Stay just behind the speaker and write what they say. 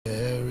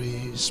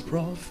is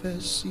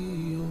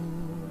prophecy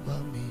over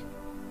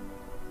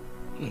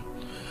me.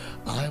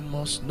 I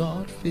must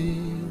not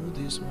fail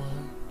this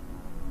one.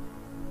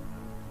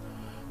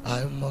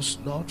 I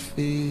must not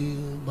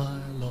fail my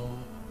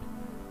Lord.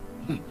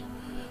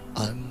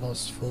 I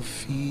must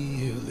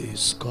fulfill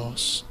His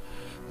cause.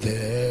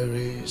 There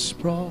is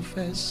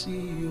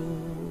prophecy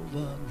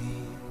over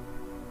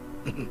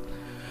me.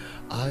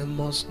 I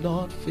must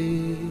not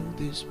fail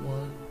this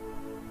one.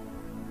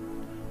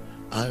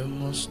 I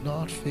must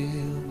not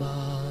fail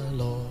my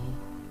Lord.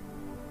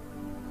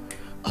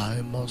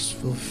 I must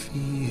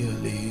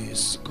fulfill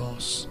His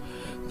cause.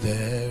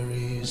 There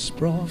is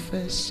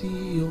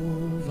prophecy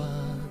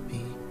over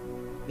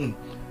me.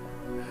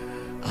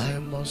 I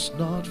must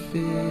not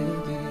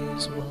fail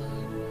this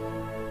one.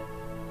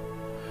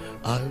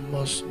 I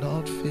must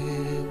not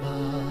fail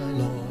my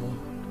Lord.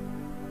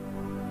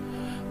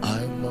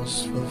 I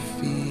must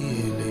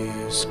fulfill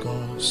His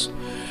cause.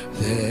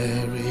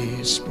 There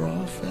is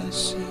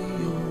prophecy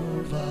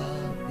over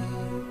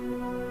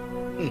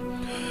me.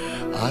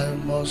 I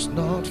must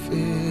not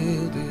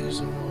fail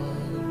this one.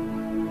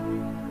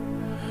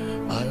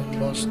 I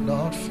must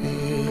not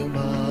fail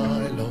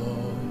my Lord.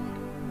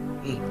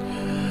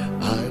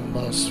 I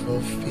must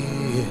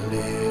fulfill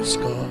His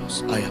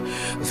cause.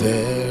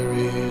 There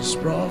is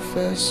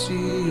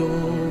prophecy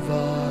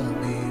over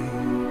me.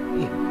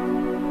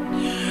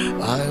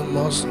 I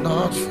must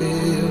not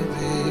fail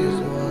this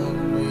one.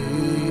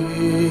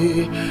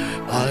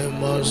 I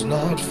must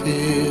not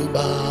fail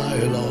my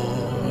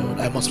Lord.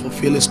 I must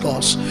fulfill His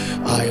cause.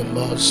 I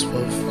must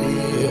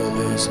fulfill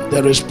this.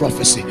 There is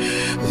prophecy.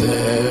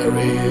 There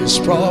is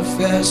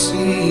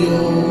prophecy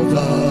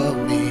over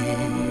me.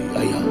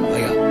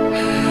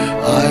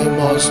 I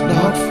must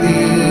not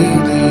fail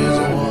this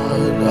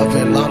one.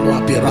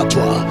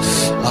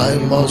 I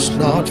must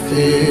not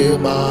fail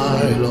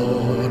my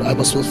Lord. I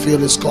must fulfill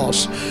His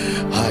cause.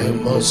 I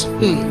must,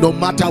 no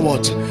matter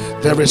what,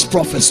 there is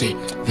prophecy.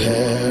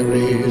 There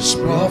is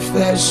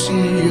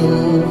prophecy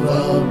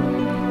over.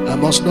 I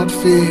must not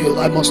fail.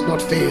 I must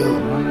not fail.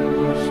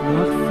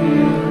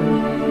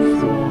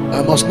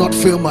 I must not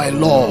fail my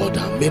Lord.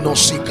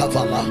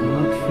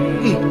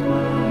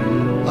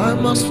 I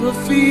must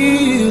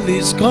fulfill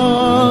His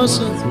cause.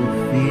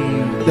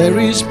 There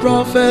is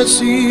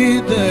prophecy.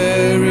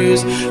 There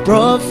is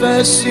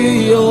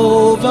prophecy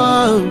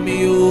over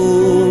me.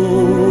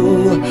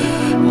 Oh,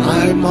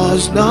 I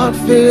must not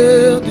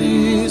fail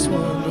this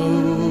one.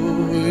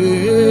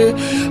 Oh,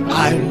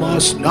 I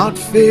must not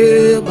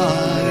fail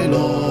my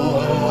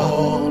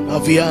Lord.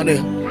 Aviane.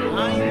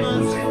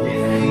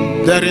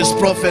 There is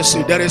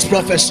prophecy. There is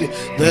prophecy.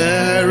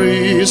 There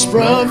is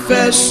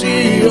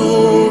prophecy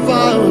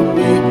over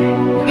me.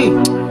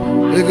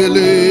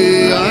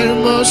 I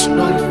must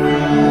not.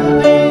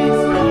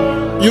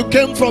 You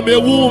came from a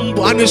womb,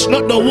 and it's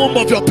not the womb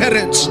of your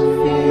parents.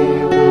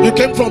 You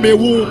came from a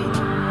womb,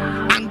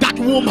 and that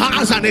womb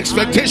has an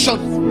expectation.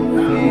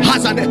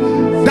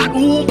 That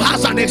womb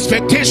has an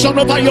expectation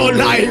over your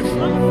life.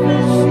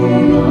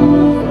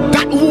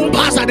 That womb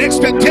has an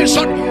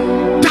expectation.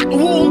 That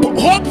womb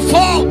hope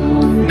for.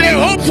 They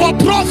hope for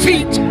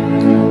profit.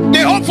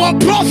 They hope for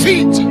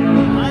profit.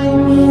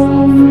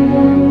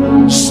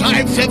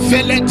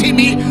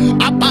 Feletimi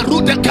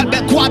aparude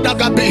kabekwada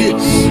gabe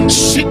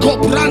siko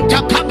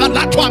branta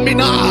kabalatwa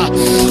mina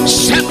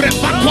sebre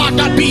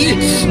bakwada bi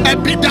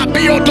ebida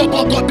biodo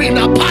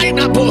bogobina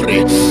paina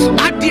bore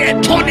adi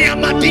etonia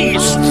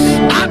madis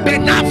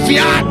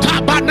abenafia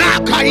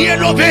tabanaka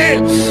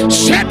yelove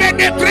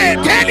sebene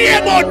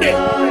preteliemone.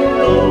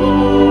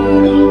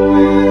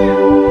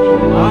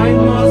 I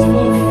must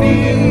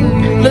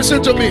fulfill.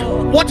 Listen to me.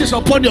 What is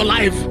upon your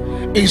life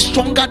is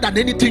stronger than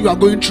anything you are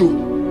going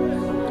through.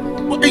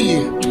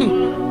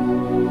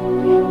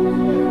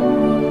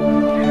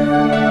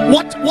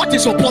 What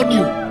is upon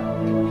you?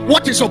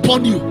 What is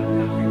upon you?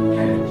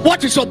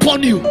 What is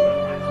upon you?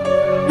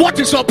 What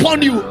is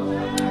upon you?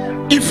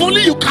 If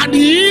only you can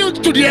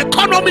yield to the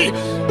economy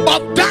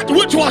of that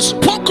which was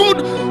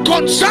spoken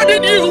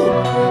concerning you.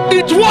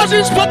 It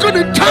wasn't spoken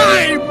in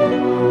time.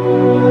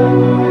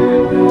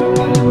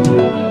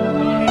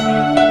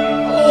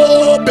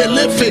 Oh,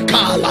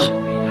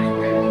 Belefekala.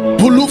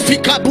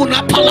 Bulufika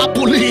buna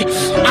palabuli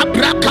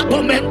abraka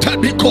momente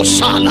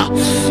bikosala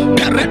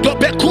peredo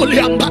bekuli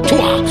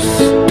ambatua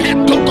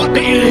pendo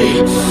gobe.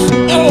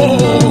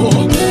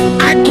 Oh,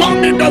 I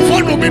come in the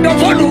volume, in the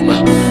volume,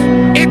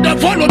 in the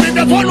volume, in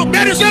the volume.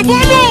 There is a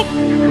volume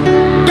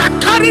that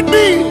carried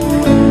me.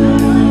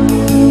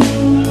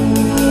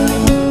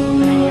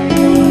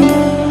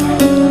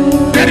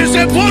 There is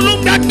a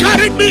volume that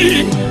carried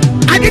me.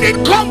 I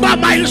didn't come by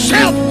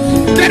myself.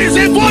 There is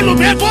a volume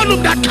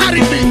that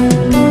carried me.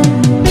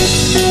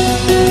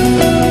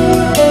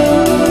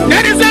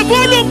 There is a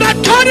volume that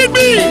carried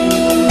me.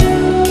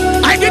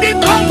 I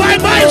didn't come by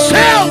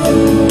myself.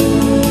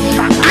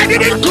 I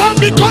didn't come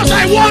because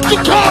I want to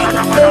come.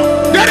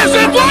 There is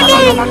a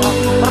volume.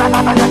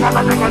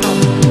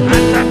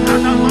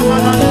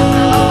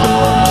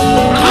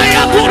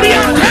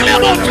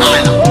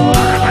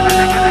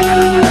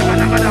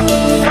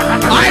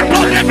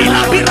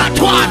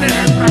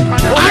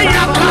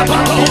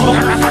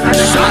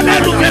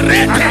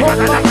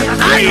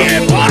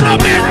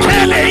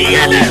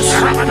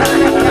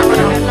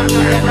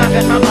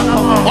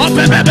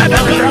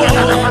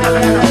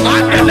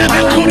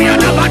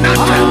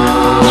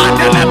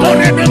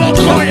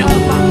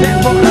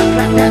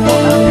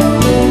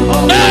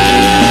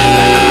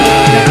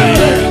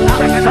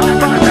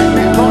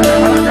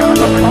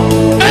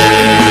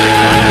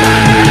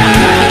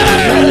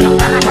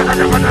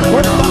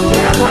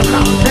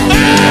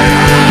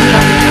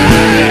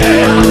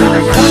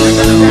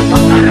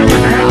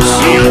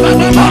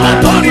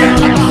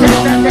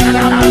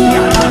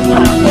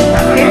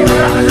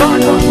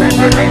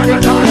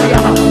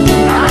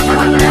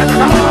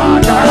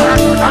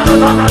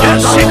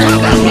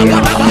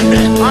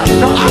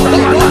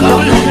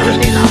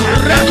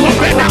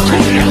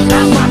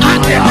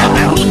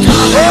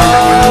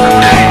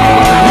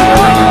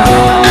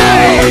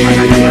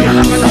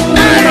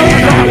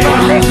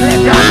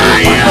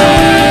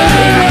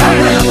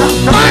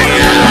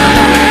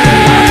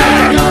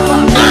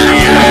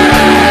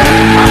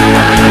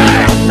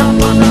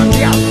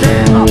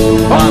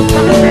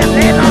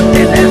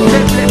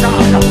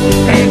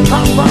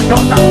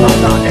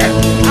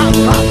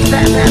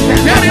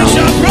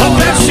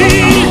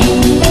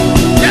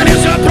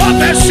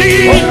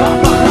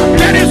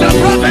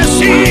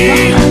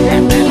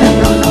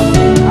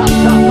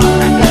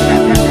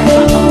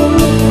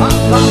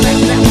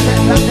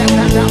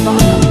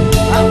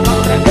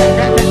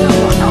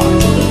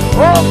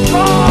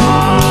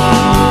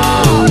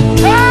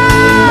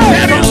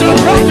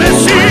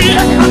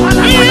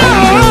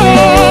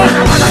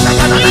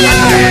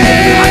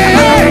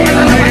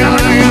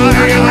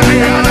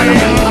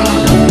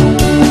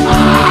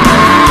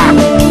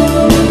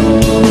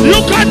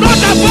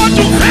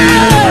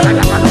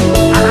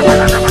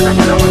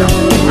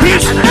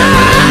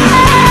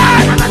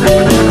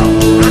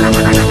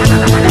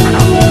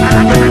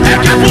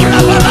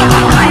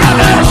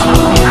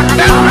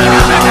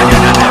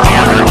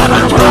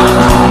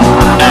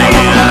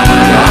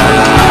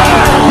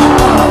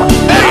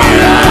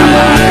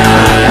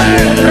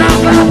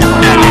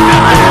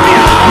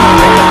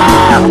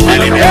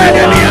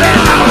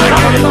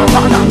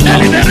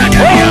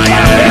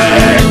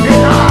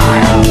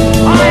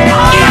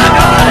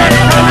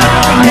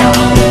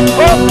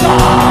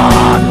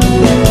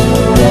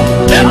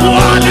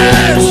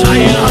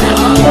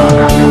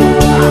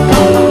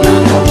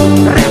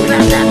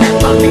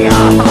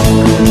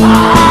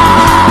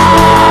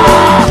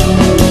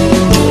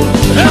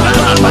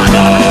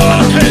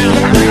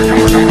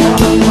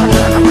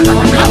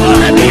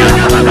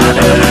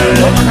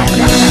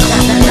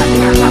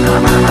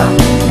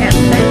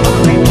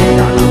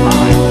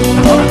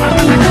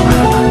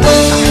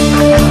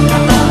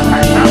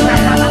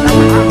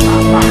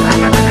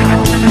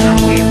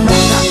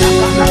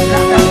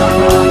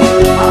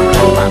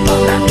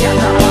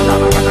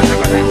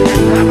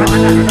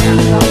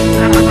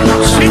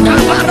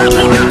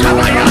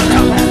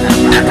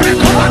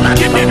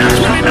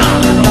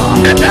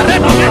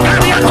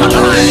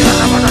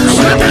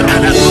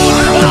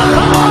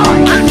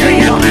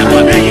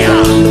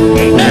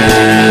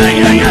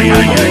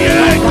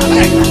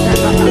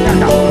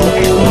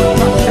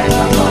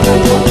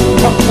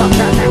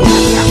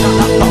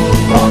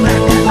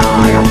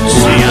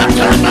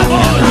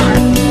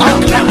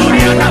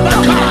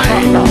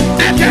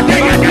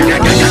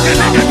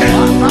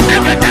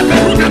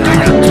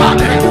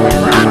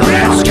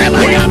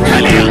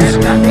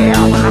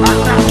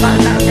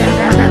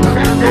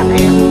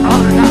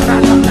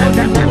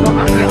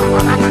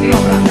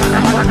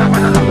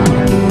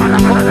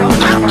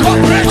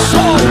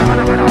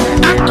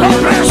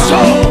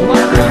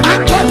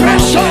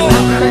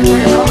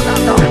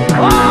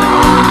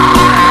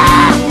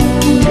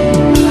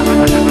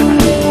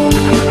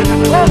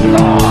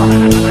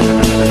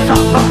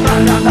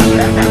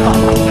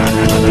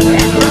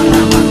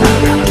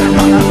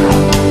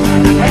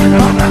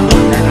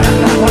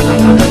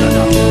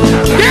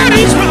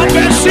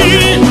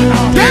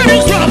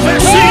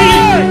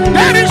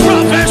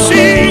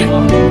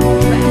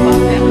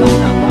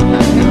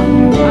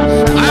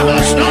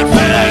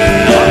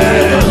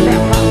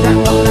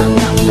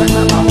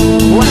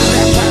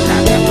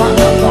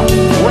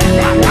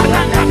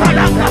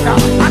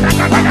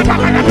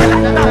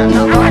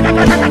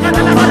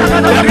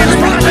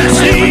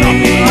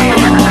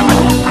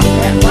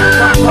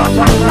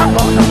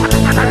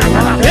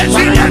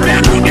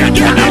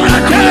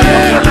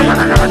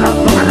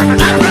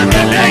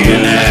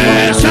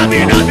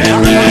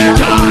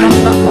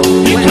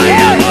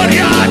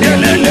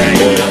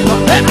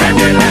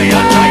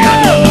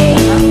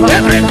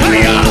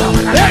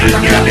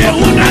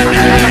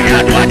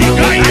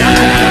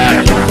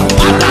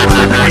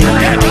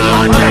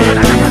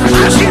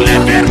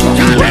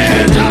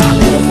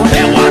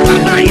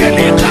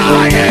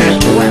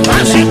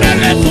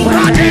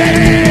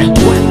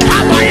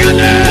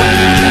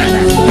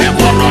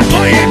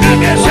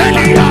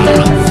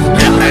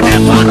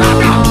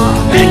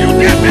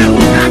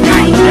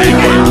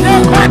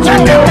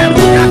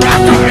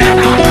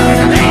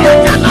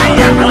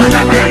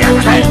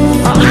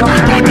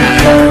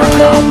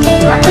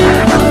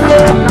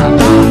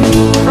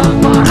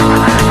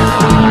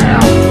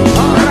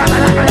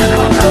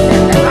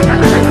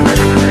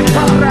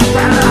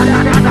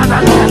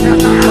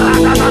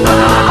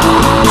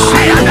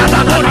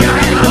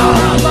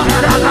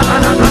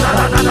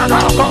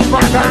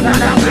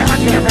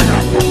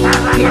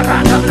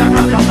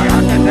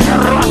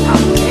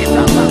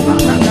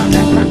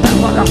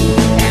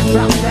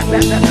 In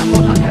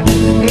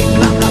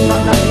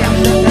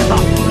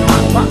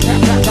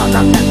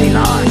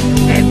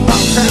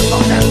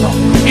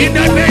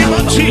the name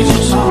of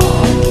Jesus.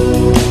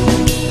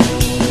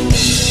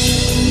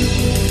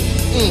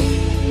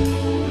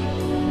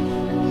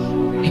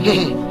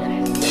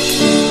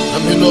 I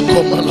may not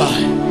come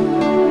alive.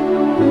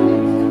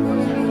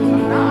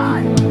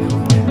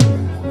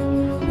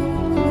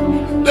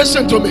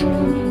 Listen to me.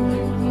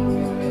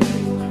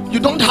 You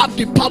don't have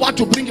the power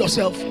to bring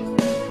yourself.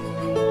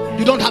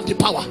 You don't have the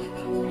power.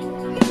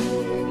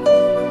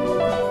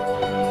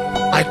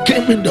 I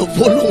came in the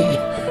volume.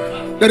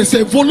 There is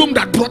a volume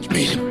that brought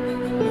me.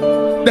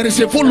 There is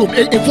a volume,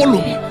 a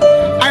volume.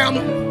 I am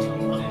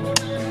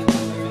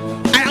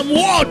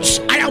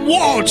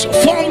words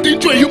formed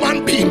into a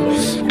human being.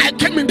 I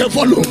came in the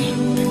volume.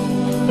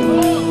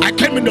 I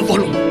came in the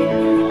volume.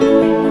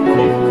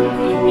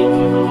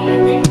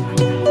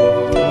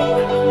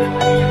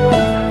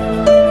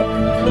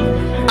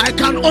 I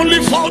can only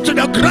fall to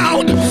the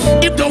ground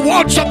if the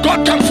words of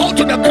God can fall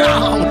to the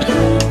ground.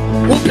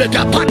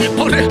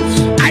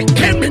 I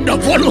came in the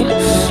volume,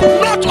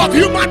 not of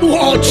human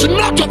words,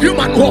 not of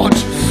human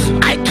words.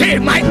 I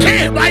came.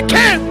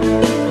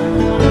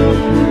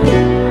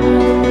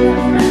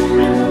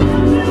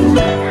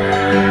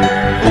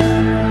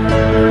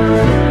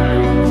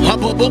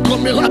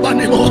 Oh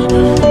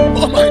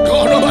my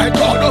God, oh my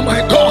God, oh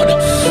my God.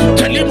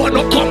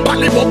 Telimono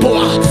kombalimo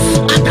boa.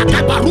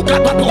 Atakabaruka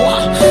baboa.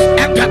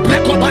 And the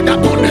breko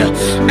badabone.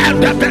 And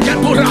the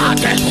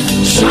begeburate.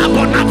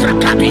 Sabona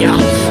frakabia.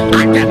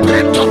 And the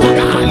brento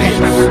bodale.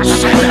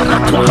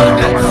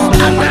 Severatuade.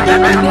 And the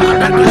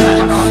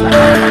begeburate.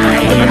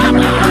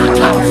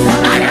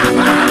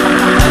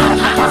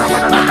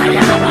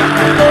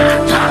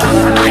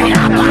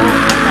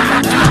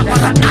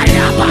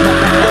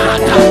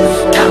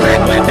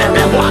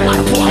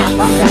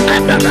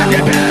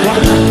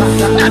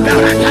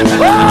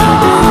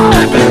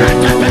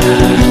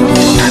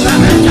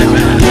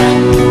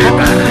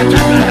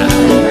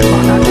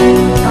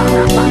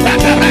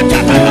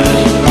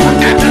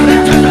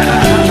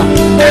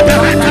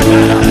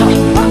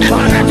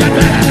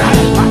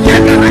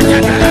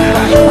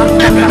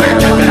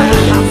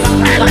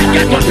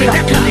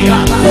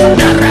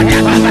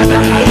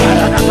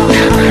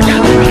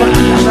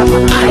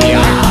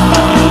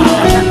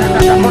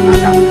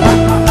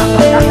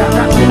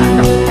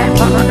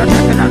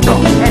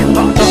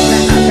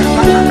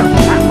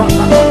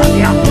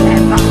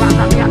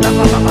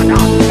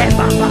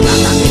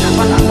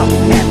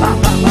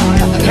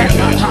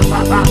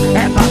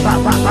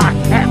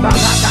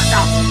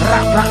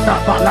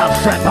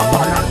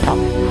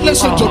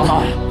 Listen to me.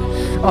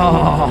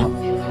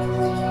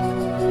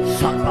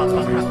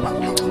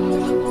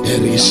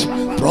 There is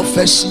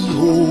prophecy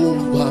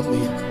over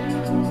me.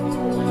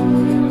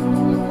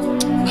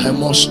 I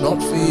must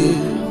not fear.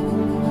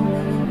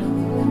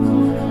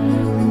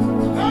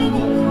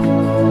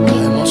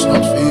 I must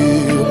not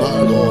fear,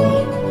 my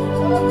Lord.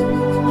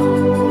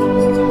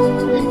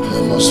 I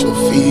must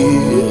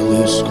fulfill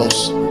His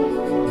cause.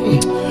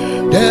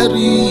 There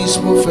is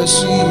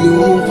prophecy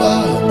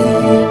over me.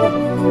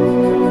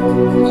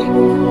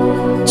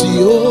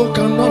 Theo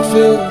cannot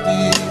fail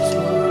this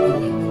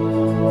one.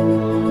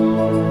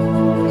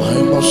 I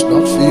must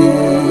not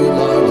fear,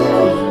 my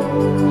Lord.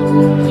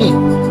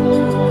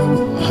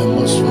 I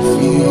must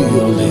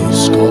fulfill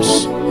His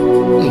cause.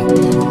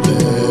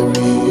 There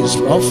is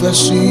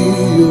prophecy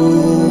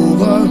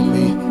over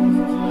me.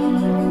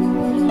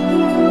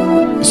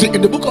 You see,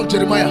 in the book of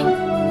Jeremiah,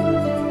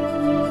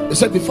 it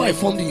said, before I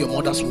formed in your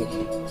mother's womb,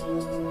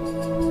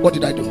 what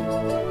did I do?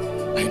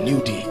 I knew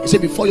thee. He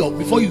said, before you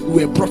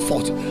were brought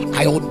forth,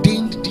 I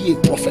ordained thee a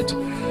prophet.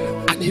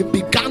 And he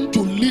began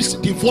to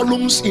list the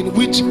volumes in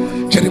which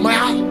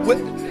Jeremiah,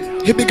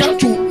 he began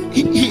to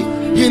he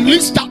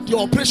listed out the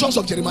operations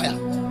of Jeremiah.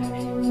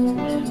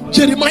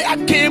 Jeremiah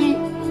came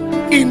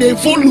in a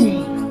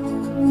volume.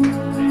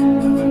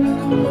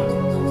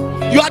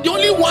 You are the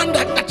only one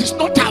that is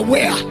not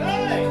aware.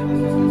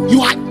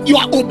 You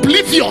are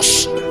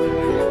oblivious.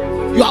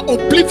 You are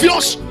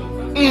oblivious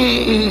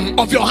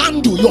of your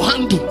handle.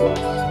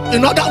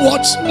 In other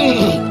words,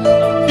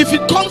 if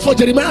it comes for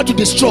Jeremiah to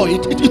destroy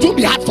it, it won't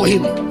be hard for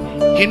him.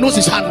 He knows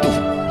his handle.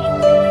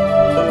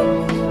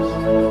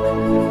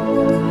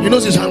 He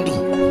knows his handle.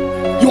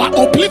 You are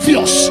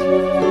oblivious.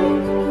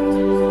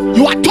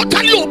 You are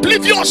totally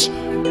oblivious.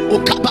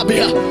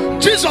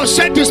 Jesus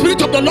said, the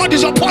Spirit of the Lord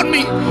is upon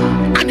me,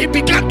 and he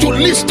began to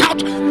list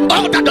out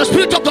all that the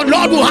Spirit of the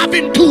Lord will have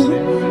him do.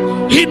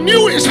 He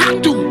knew his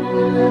handle.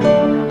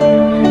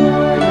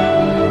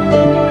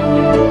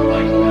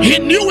 He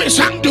knew his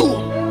handle.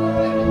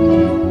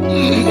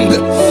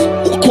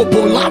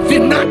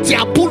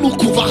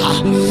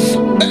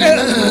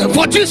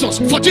 For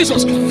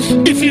Jesus,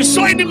 if he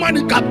saw any man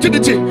in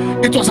captivity,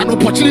 it was an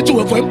opportunity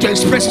for him to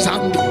express his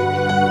handle.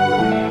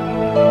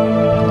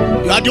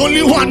 You are the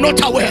only one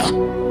not aware.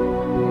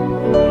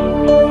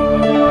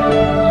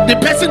 The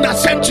person that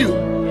sent you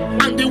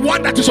and the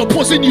one that is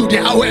opposing you, they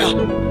are aware.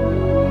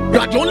 You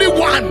are the only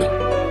one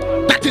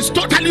that is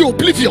totally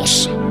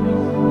oblivious.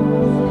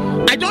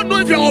 I don't know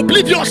if you're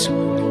oblivious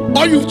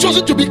or you've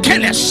chosen to be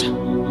careless,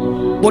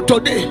 but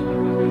today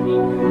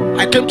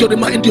I came to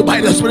remind you by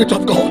the Spirit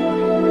of God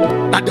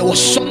that there was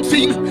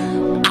something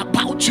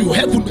about you.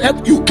 Heaven,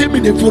 you came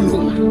in a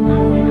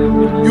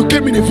volume. You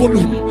came in a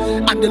volume,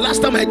 and the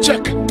last time I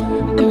checked,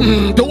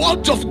 the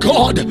words of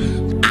God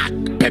are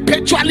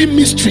perpetually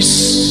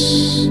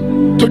mysteries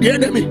to the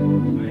enemy.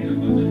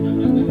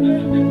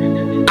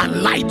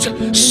 And light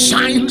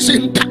shines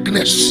in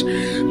darkness,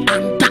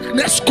 and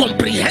darkness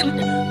comprehend.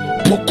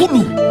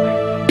 Pokulu,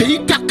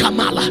 Beita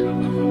Kamala.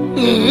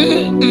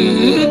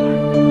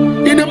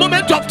 In a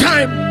moment of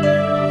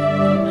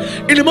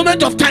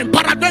time,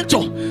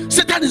 peradventure,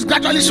 Satan is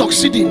gradually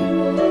succeeding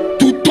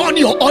to turn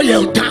your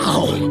oil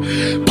down.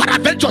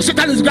 Peradventure,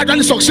 Satan is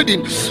gradually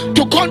succeeding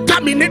to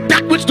contaminate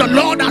that which the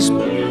Lord has.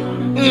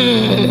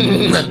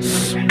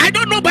 I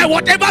don't know by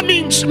whatever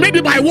means,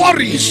 maybe by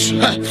worries.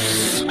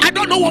 I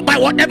don't know by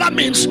whatever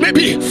means,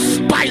 maybe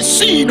by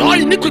sin or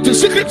iniquity,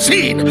 secret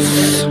sin.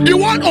 You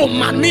want to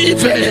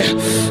maneuver.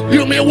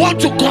 You may want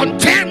to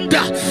contend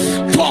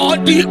for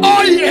the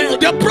oil,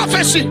 the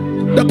prophecy.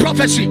 The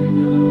prophecy.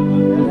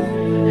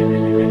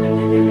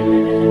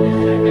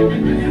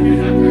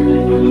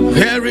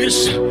 There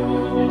is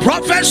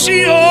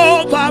prophecy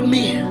over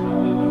me.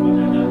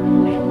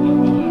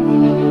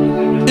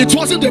 It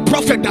wasn't a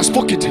prophet that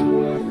spoke it,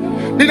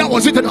 neither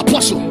was it an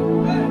apostle.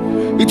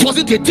 It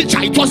wasn't a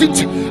teacher, it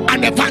wasn't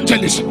an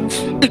evangelist.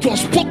 It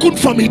was spoken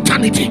from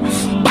eternity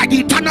by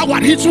the eternal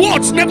one. His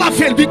words never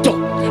fail, Victor.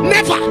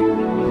 Never.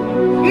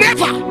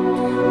 Never.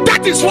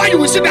 That is why you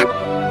will see that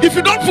if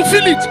you don't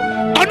fulfill it,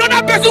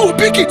 another person will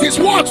pick it. His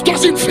words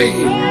doesn't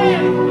fail.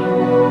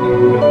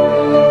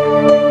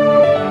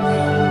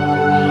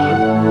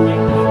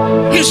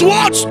 His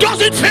words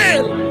doesn't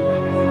fail.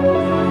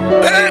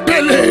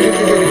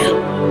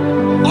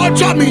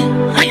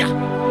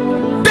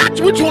 That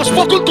which was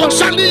spoken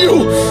concerning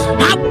you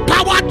have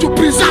power to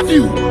preserve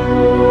you.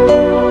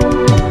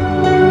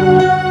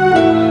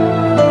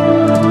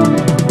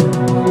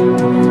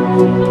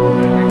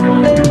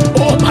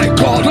 Oh my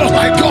God, oh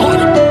my God,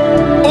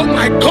 oh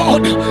my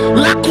God.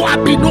 Lakwa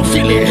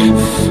binofile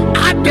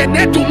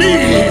adene to me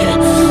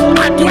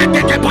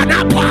adwete ke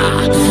banapa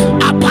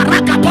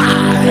aparakapa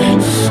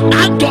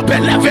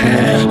antobeleve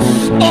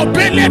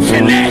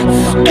obelefele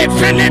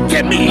efele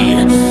temi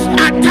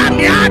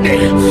atamiade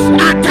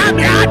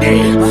atamiade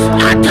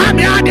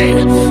atamiade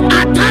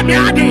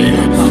atamiade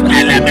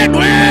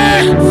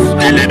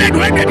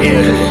elemedwe de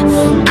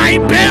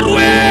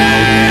aiberwe.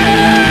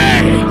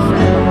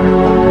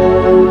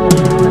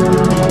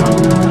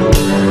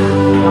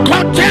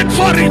 Contend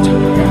for it.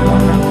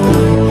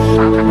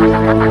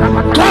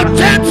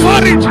 Contend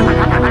for it.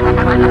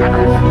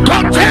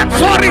 Contend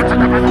for it.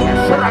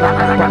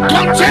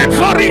 Contend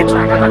for it.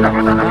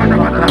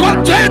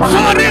 Contend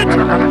for it.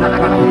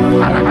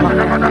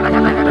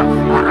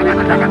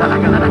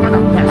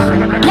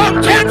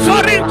 Contend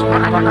for it.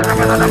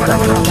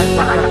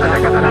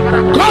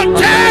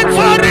 Contend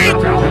for it.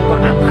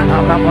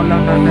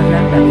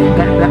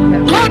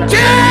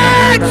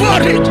 Contend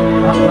for it.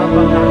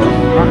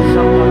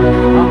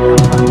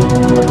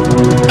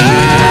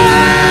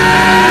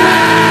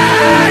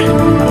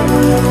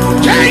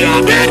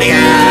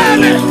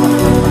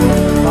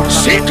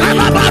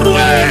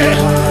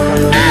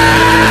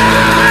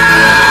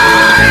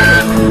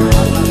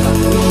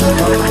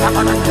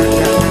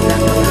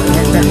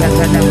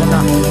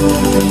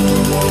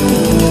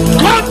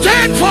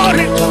 Contend for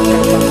it.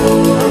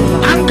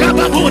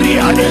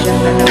 Angababuriade,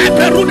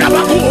 Eperuda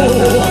Babu,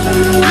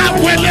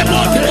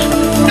 Awelebode,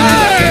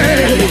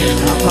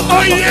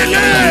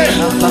 Oyele,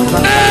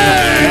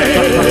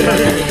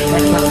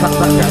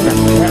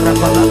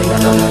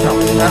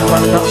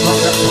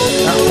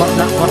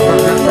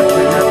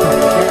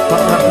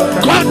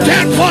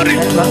 contend for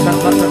it.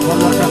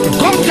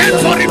 Contend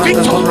for it,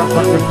 Victor.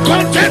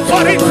 Contend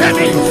for it,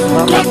 Penny.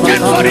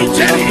 Contend for it,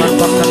 Jenny.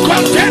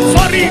 Contend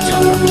for it.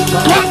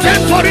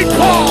 Contend for it,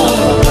 Paul.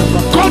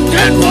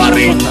 Contend for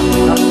it.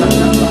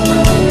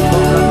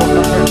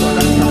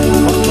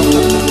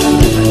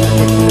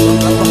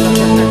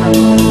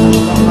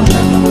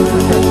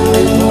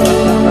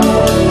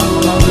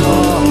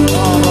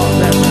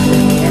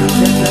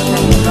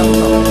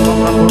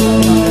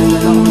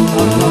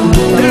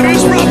 There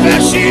is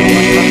prophecy.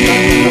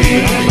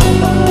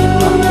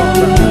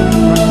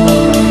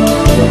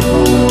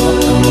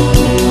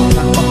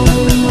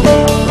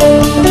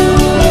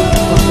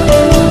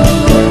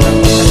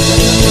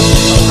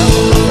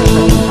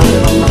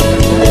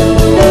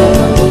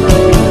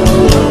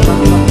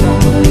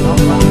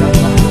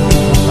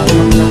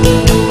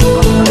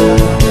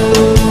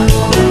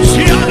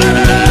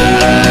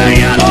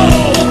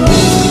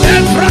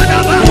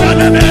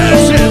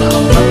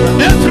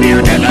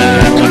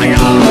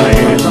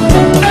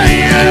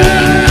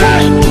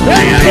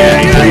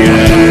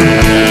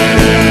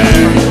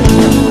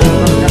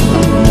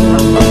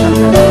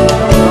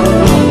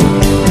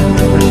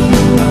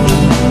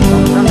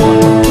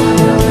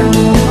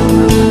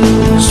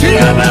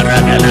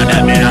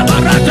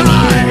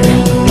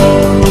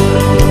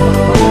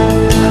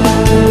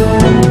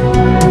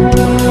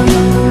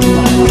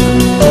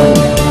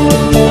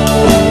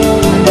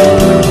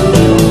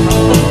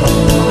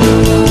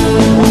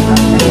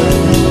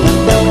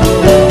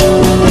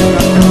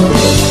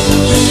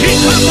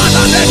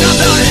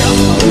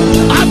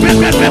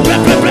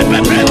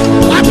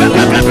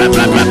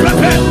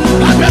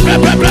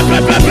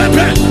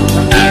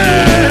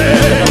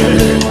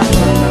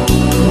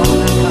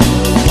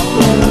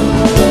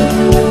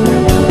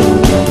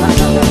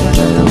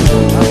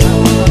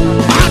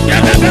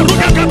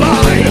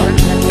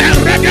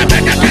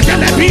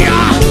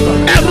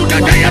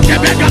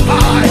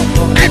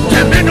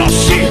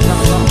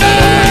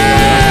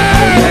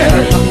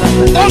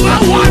 Over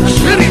one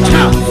spirit,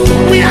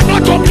 we are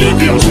not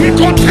oblivious, we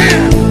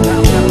contend.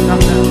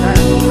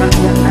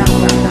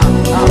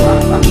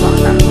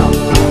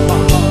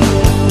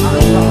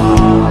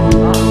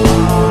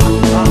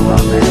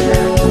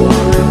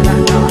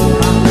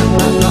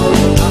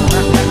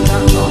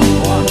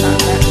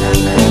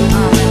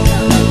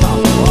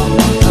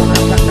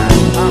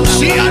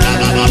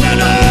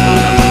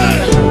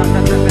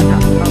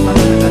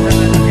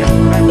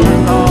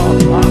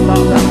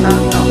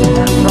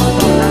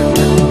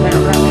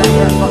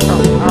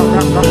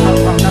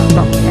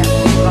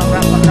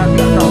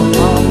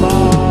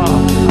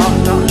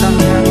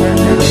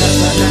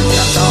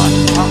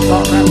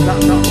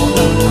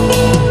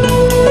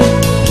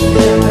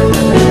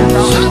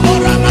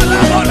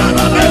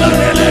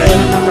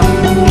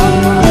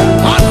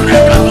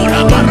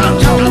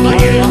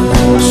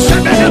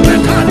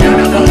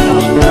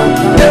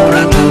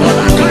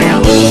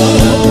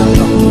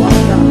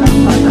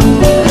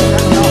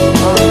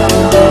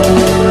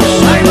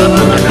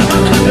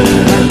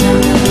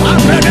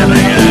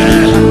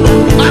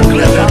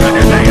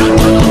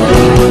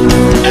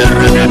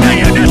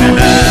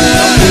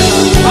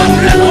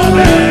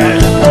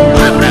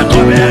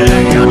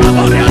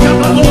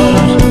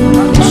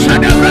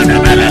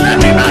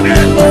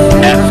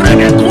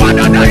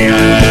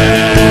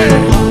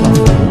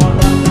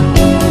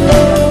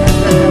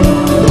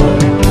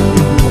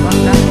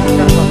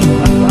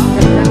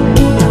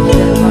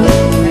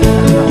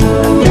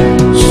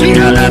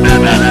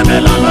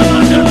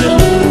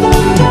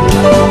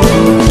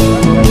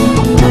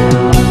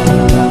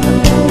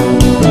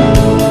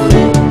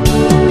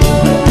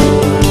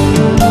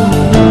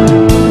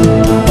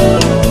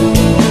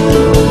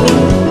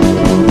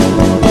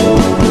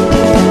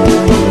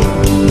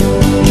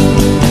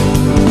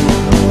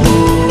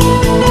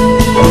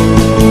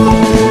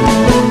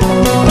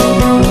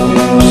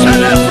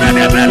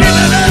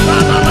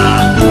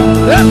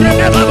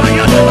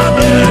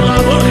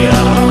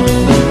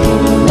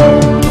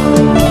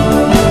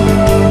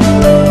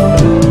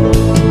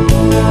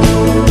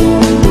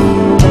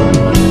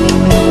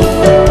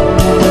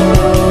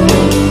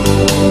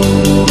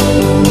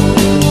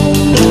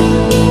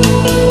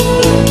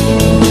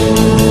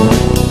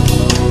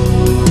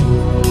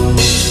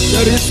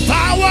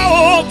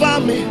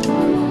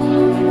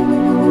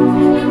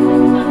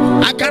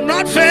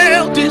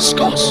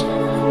 Cause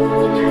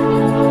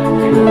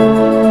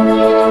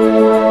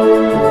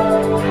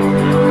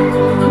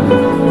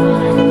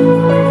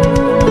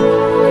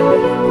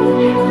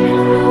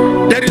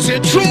there is a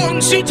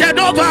throne seated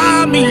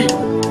over me.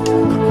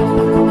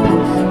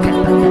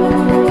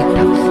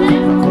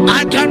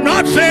 I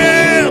cannot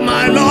fail,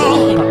 my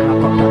Lord.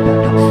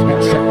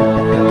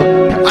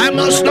 I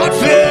must not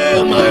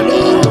fail, my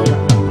Lord.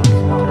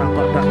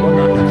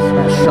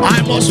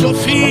 I must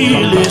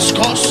fulfill His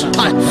cause.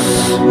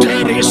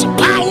 There is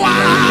power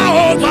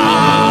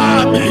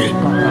over me.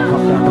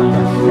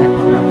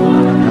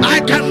 I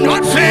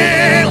cannot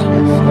fail.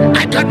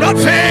 I cannot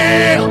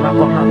fail.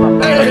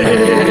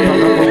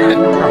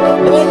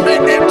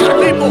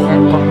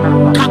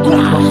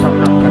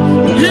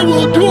 He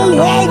will do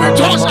all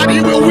with us and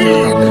He will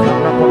win.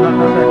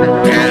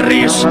 There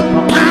is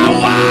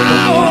power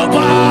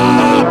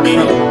over me.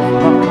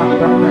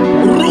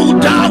 Rule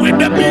down in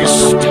the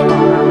mist.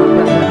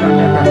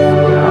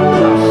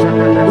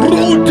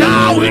 Rule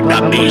down in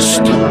the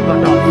mist.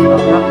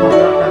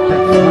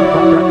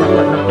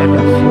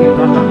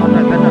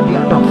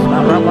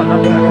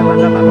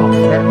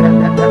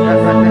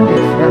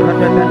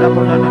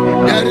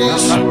 There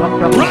is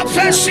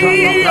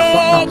prophecy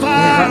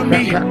over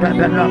me.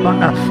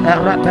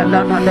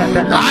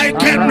 I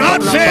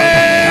cannot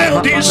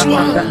fail this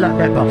one.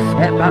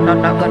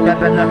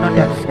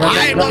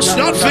 I must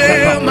not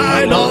fail,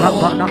 my Lord.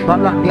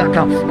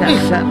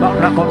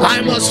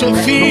 I must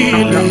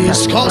fulfill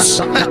His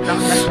cause.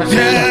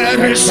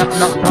 There is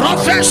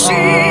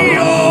prophecy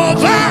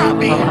over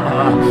me.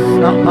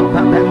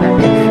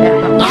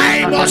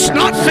 I must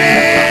not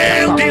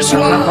fail this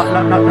one.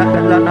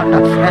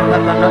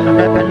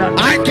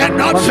 I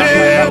cannot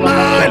fail,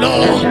 my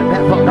Lord.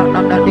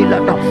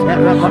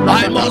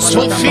 I must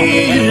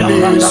fulfill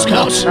His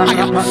cause.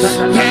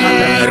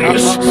 There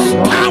is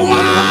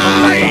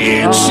power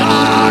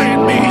inside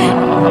me.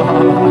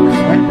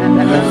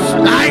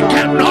 I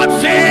cannot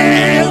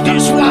fail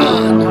this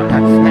one.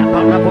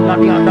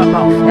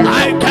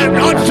 I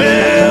cannot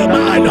fail,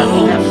 my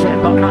Lord.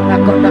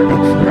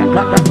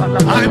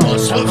 I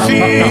must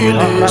fulfill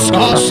His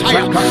cause.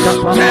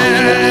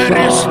 There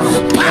is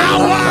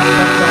power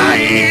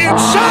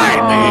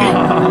inside me.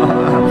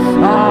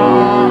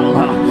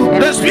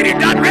 The Spirit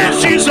that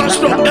raised Jesus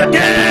from the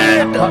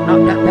dead.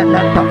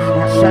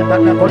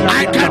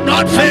 I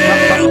cannot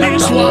fail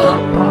this one.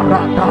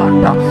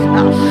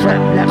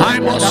 I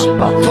must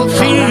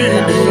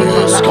fulfill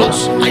this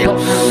cause.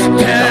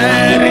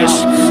 There is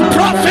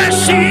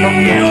prophecy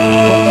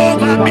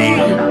over me.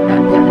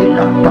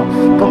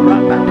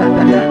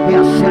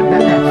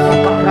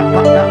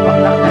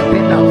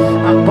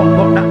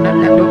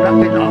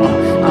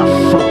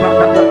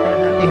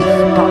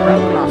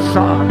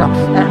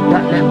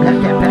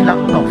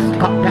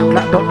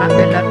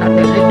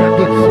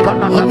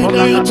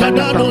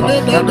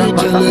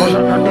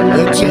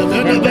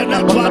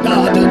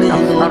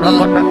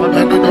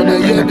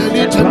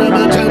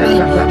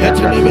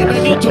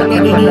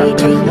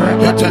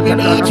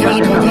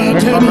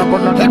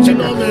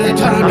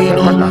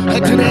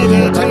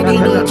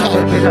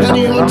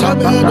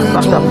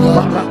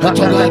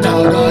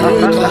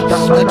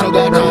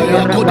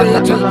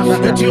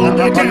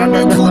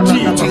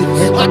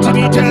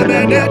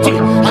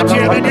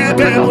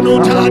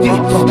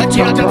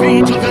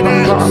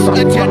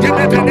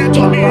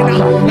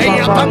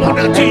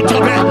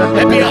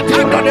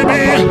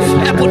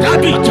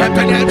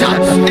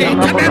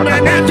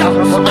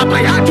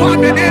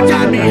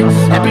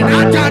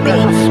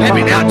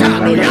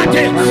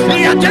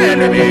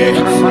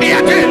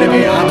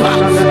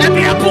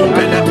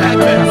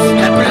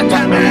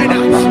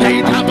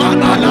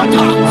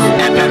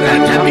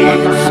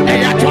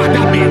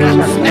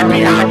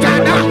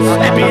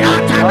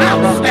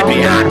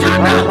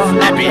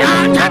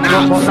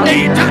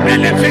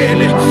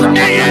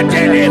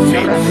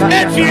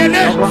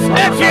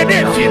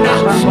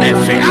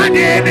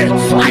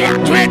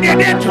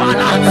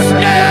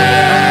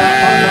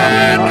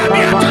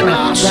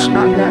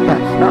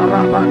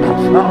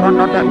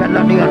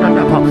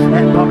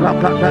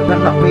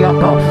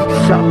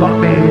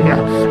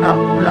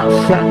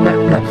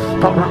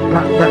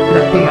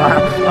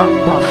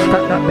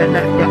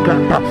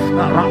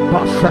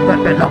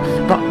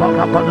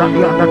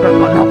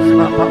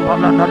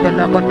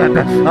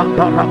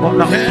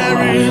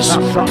 There is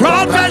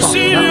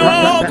prophecy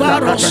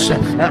over us.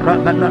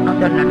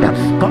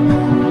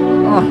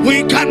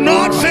 We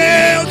cannot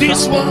fail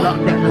this one.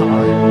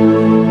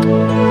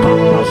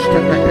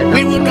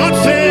 We will not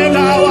fail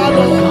our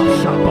Lord.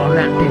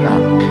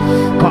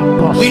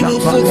 We will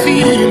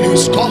fulfill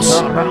His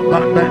cause.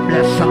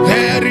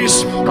 There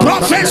is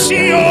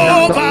prophecy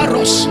over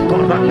us.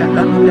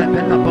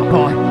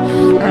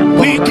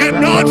 We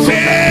cannot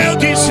fail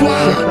this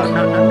one.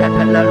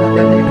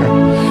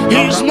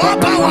 He is more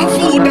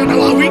powerful than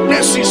our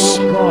weaknesses.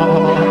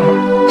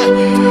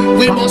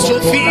 We must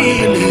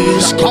fulfill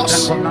His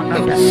cause.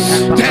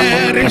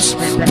 There is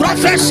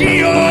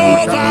prophecy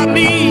over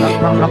me.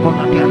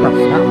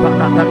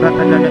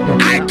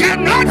 I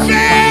cannot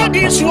fail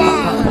this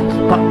one.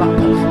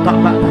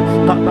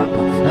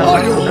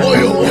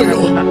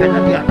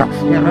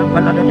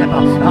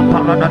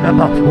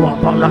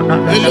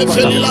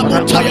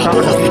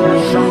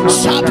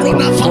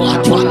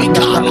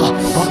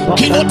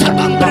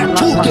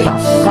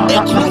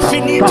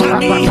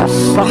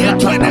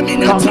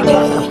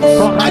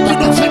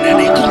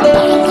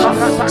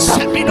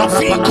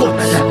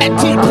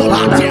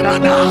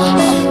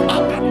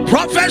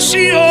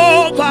 Prophecy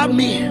over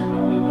me.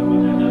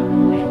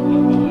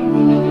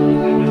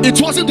 It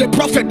wasn't the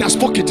prophet that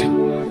spoke it,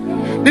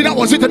 neither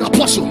was it an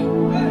apostle,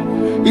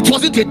 it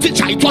wasn't a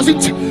teacher, it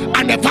wasn't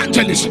an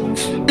evangelist.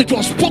 It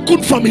was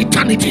spoken from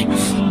eternity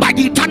by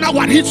the eternal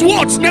one. His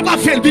words never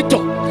fail,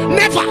 Victor.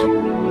 Never.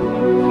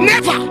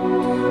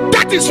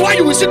 That is why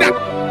you will see that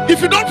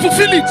if you don't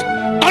fulfill it,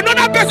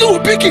 another person will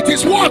pick it.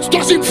 His words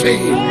doesn't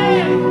fail.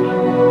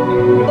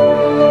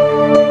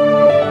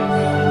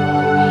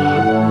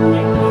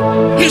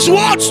 His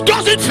words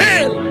doesn't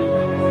fail.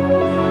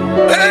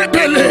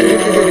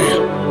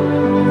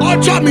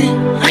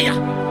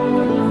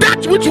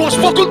 That which was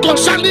spoken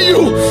concerning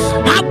you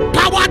have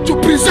power to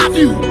preserve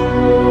you.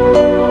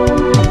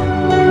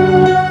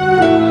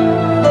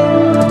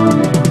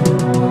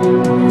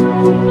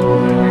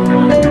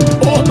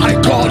 Oh my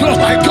God, oh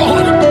my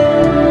God,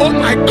 oh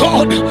my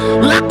God.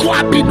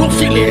 Lakwa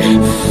binofile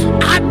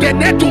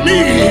adene to me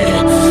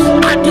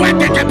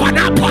adwete ke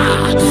banapa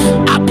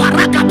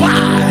aparakapa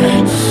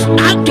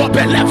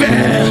antobeleve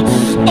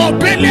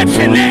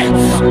obelefele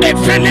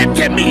efele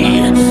temi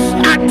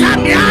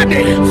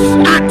atamiade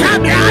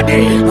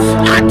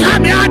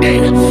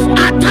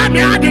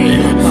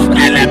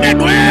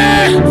elemenwe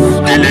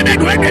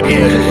nebi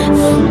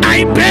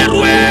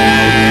aiberwe.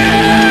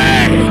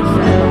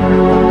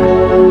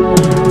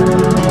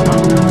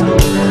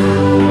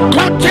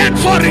 Contend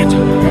for it.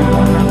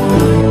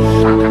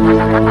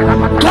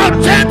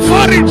 Contend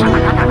for it.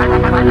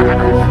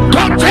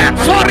 Contend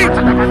for it.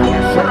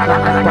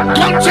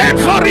 Contend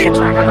for it.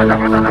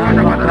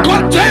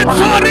 Contend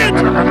for it.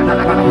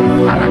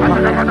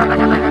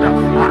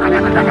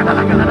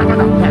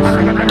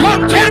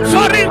 Contend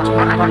for it.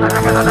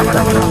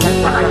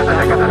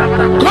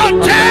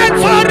 Contend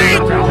for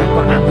it.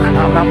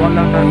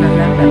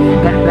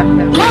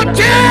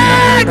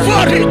 Contend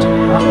for it.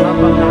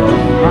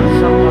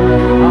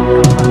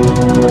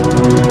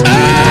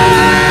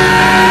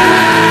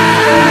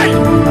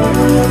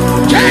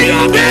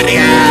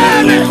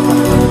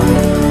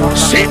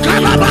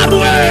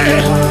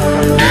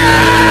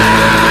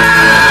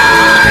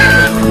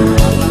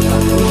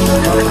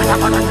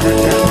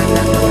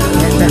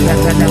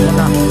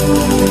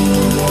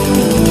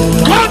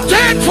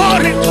 Contend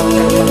for it.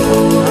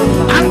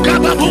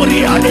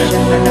 Angababuriane,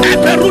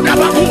 Eperuda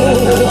Babu,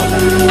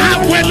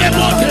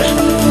 Awelemote,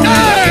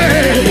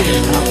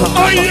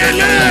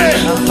 Oyele,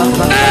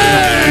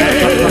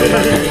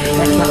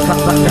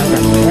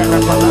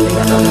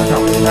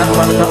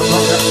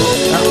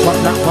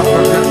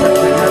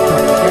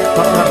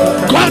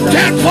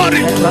 contend for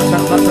it.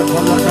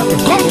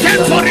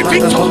 Contend for it,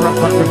 Victor.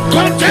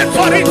 Contend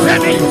for it,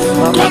 Jenny.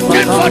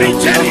 Contend for it,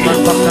 Jenny.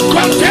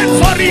 Contend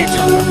for it.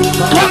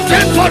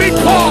 Contend for it,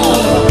 Paul.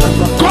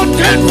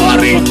 Contend for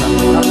it.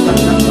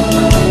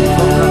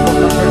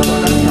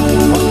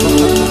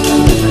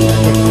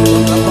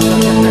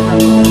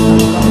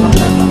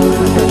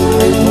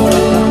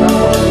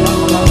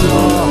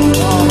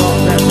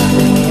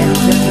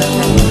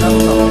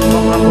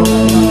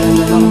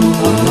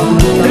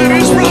 There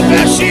is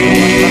prophecy.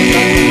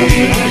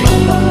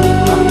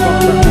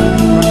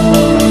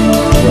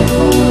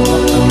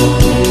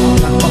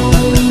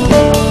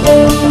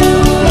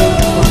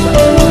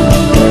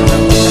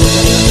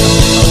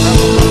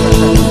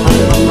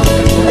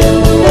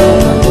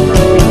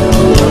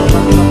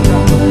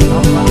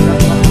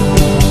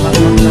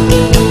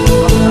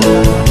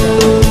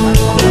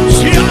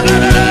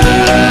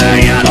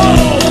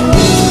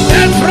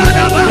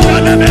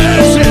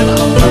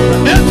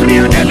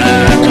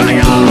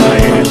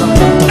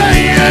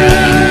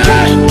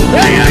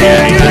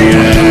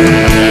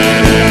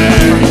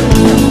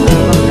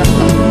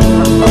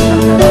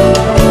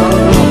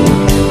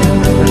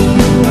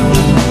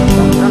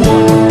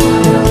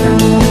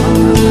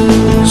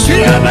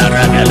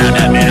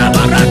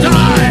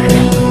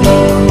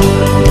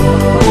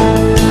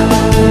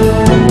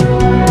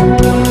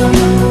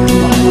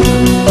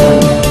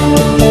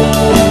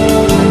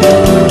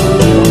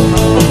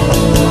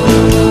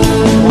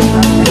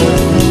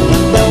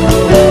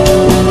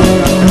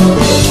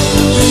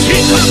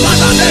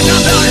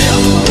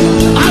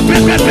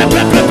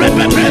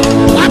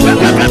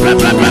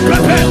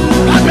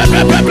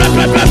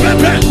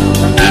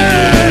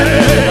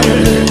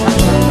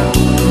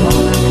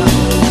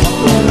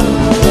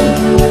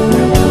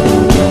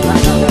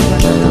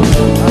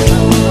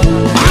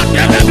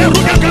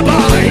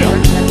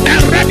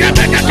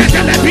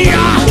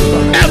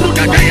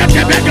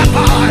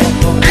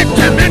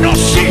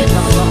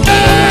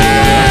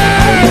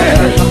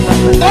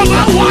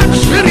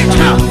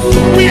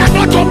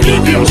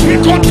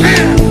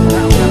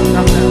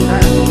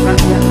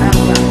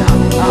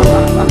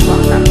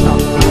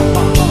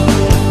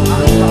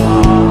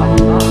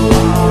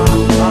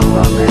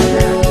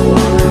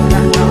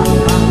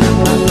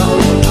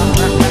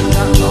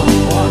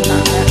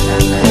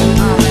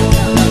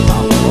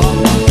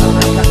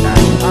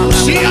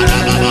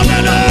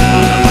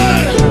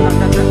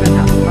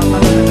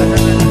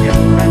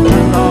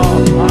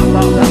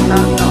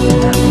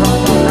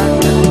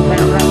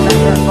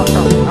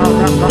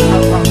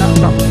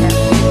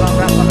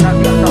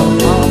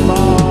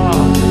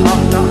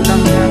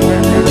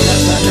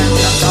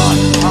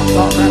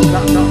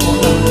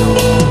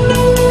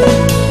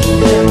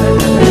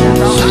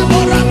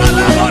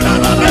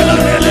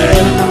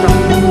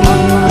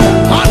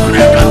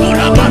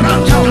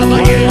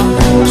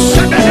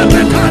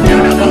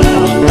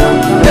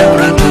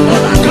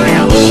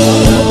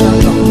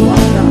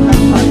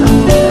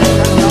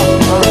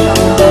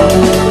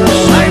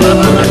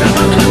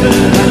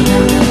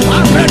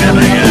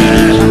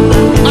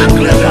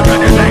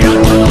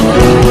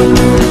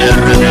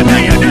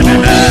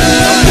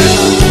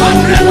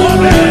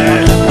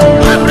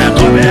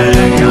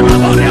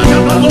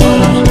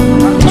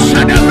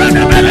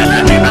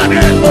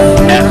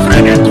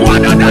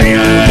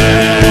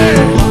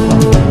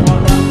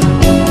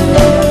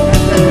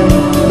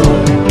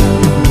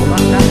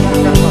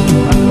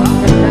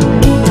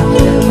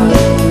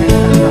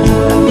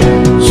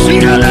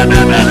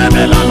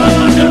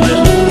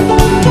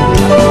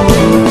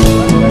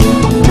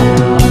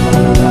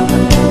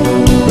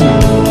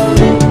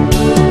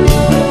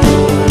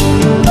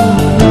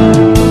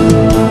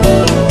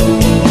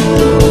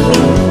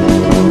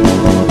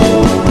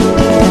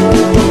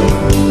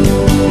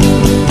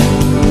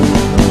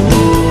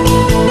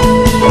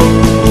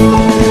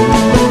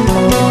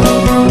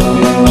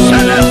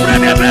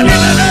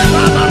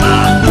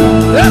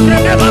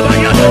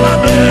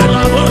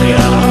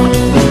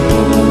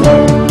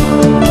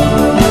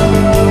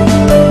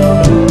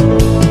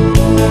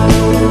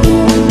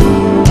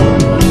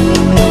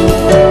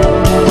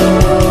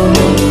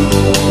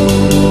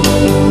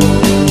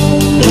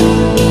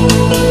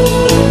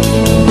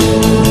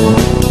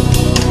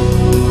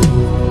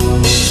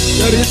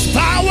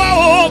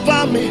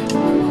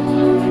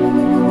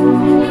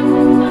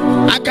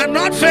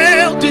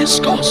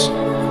 Discuss.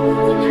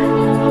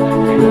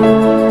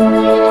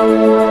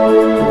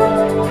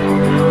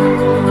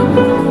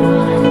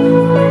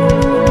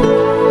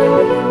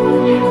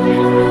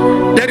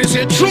 There is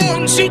a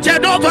throne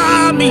seated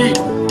over me.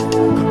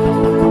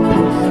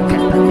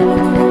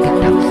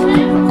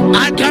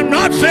 I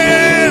cannot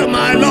fail,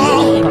 my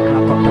Lord.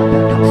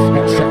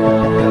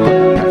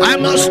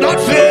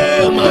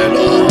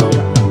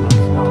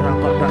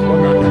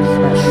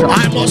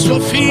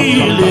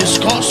 fulfill His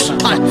cause.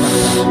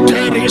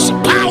 There is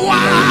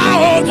power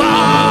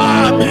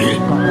over me.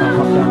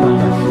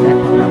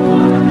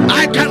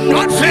 I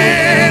cannot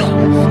fail.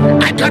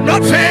 I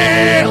cannot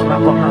fail.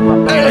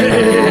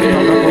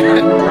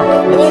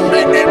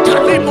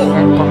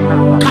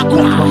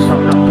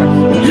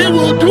 He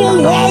will do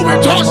war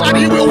with us and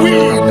He will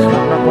win.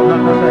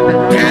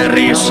 There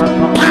is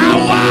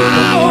power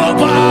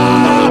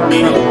over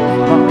me.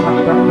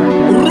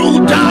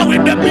 Rule down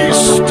in the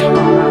mist.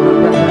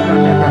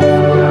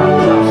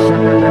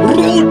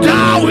 Rule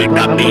down in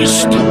the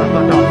mist.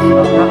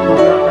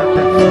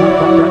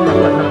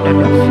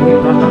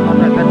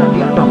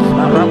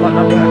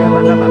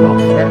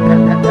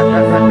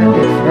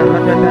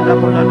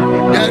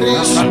 There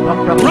is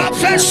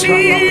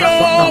prophecy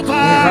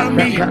over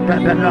me.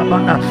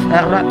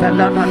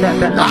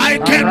 I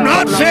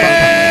cannot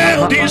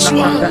fail this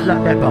one.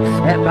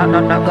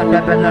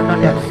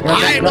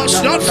 I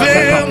must not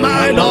fail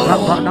my Lord.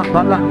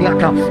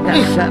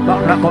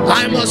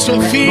 I must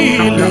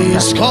fulfill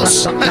His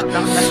cause.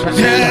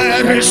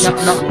 There is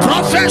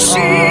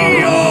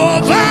prophecy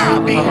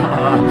over me.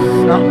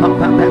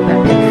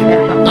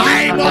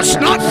 I must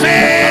not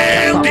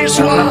fail this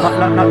one.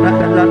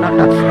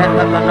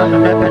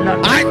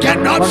 I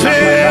cannot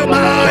fail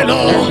my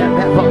Lord.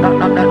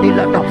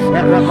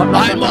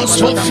 I must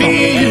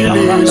fulfill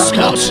His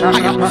cause.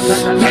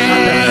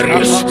 There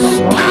is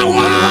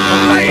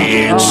power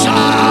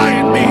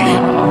inside me.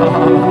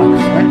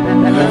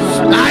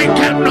 I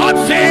cannot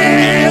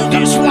fail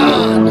this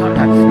one.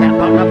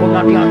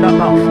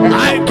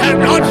 I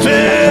cannot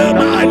fail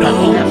my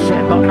Lord.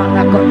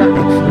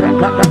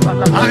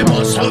 I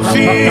must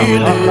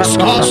fulfill His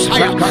cause.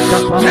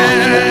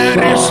 There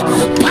is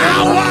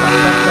power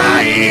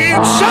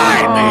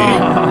inside me.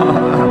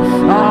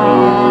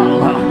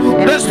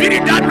 The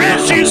Spirit that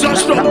raised Jesus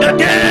from the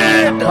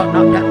dead.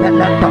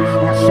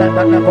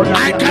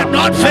 I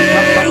cannot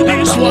fail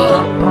this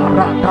one.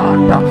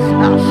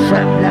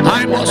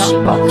 I must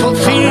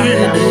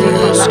fulfill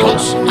His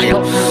cause.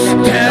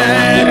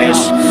 There is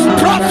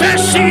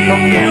prophecy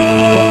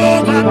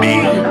over me.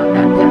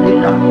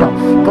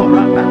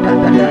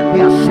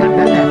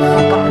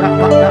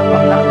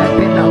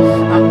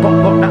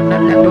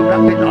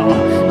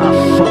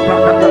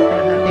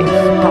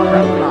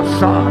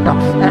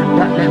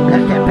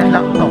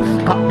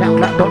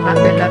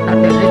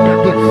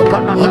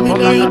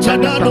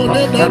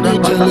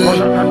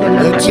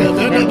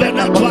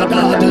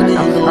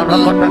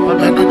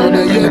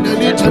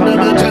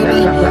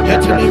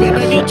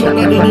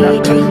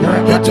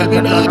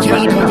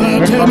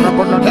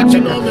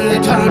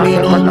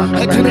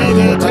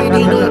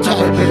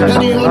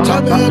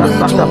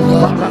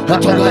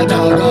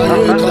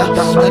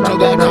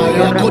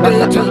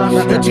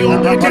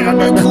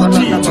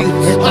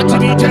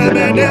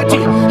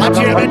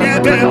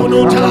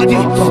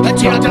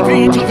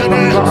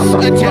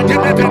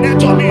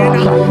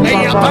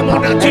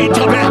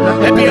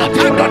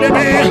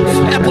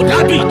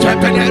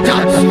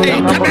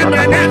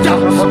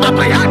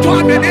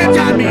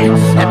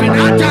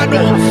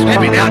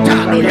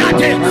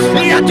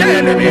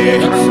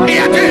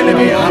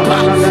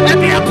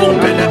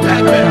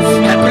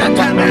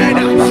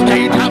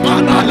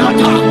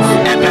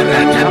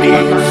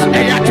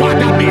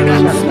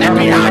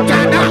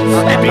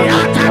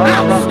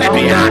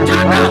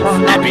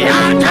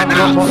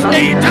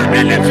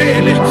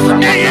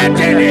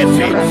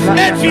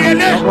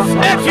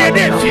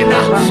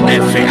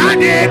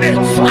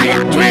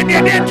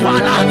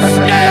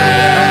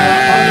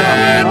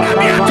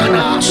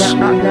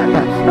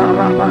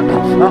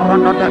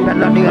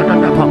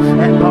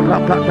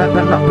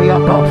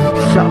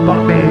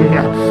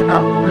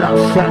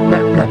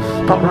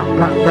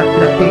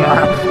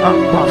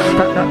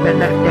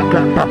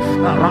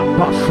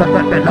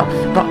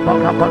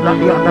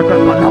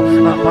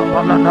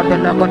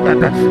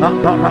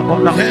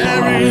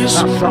 There is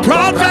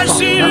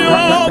prophecy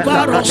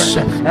over us.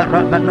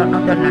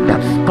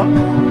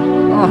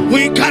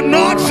 We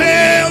cannot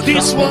fail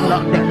this one.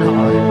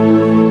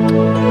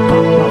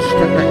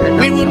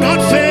 We will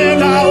not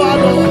fail our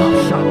Lord.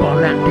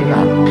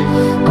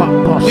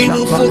 We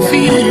will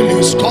fulfill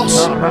His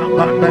cause.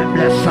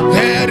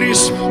 There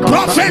is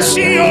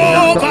prophecy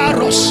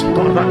over us.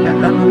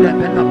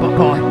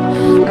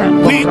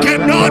 We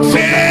cannot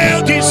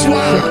fail this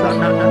one.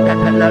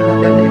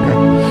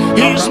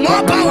 He is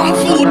more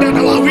powerful than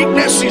our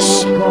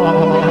weaknesses.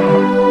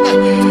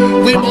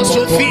 We must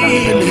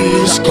fulfill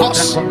His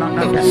cause.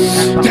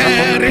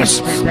 There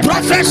is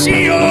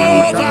prophecy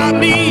over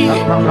me.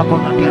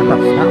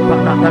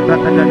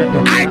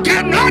 I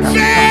cannot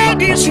fail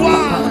this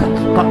one.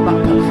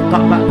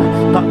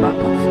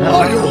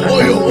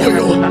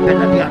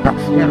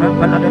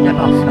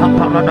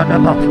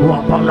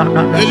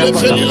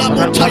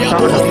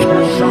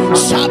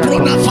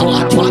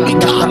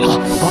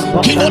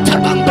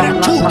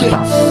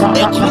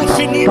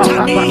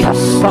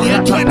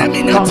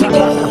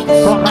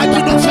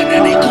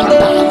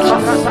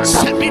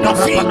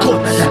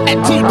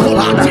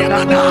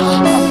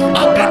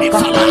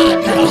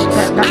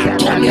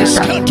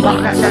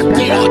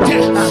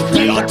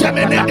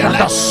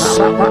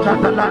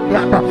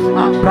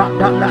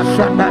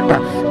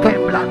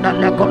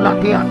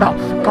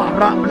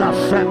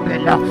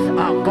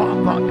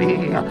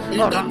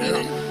 In the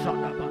name